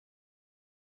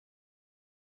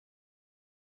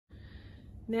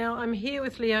Now I'm here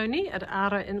with Leonie at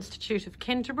Ara Institute of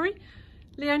Canterbury.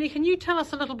 Leonie, can you tell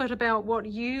us a little bit about what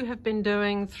you have been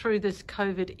doing through this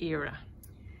COVID era?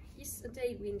 Yes,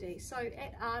 indeed, Wendy. So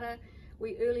at Ara,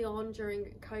 we early on during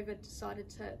COVID decided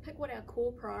to pick what our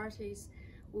core priorities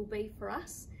will be for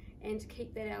us and to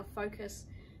keep that our focus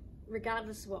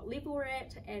regardless of what level we're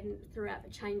at and throughout the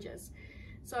changes.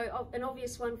 So an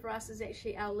obvious one for us is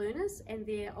actually our learners and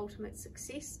their ultimate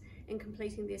success in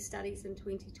completing their studies in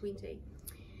 2020.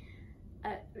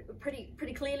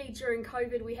 Pretty clearly during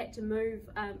COVID we had to move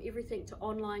everything to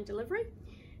online delivery.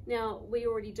 Now we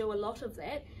already do a lot of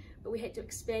that, but we had to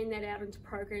expand that out into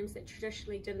programs that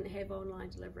traditionally didn't have online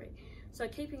delivery. So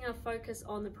keeping our focus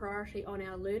on the priority on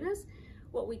our learners,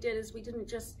 what we did is we didn't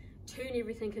just turn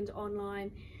everything into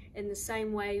online in the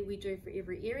same way we do for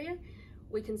every area.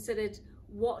 We considered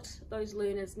what those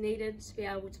learners needed to be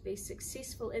able to be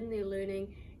successful in their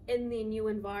learning in their new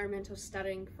environment of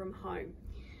studying from home.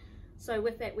 So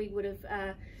with that we would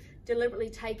have deliberately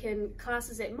taken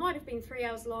classes that might have been 3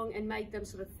 hours long and made them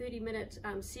sort of 30-minute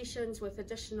sessions with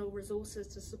additional resources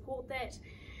to support that.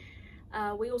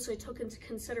 We also took into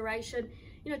consideration,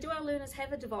 do our learners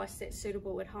have a device that's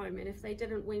suitable at home? And if they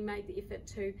didn't, we made the effort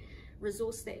to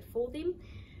resource that for them.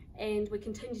 And we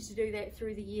continued to do that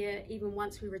through the year, even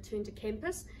once we returned to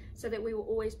campus, so that we were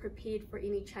always prepared for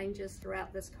any changes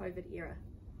throughout this COVID era.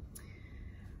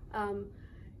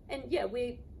 And yeah,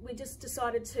 we just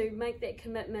decided to make that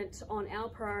commitment on our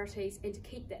priorities and to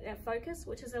keep that our focus,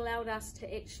 which has allowed us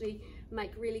to actually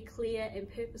make really clear and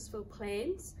purposeful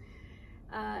plans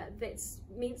that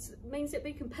means that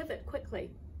we can pivot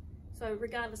quickly, so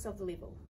regardless of the level.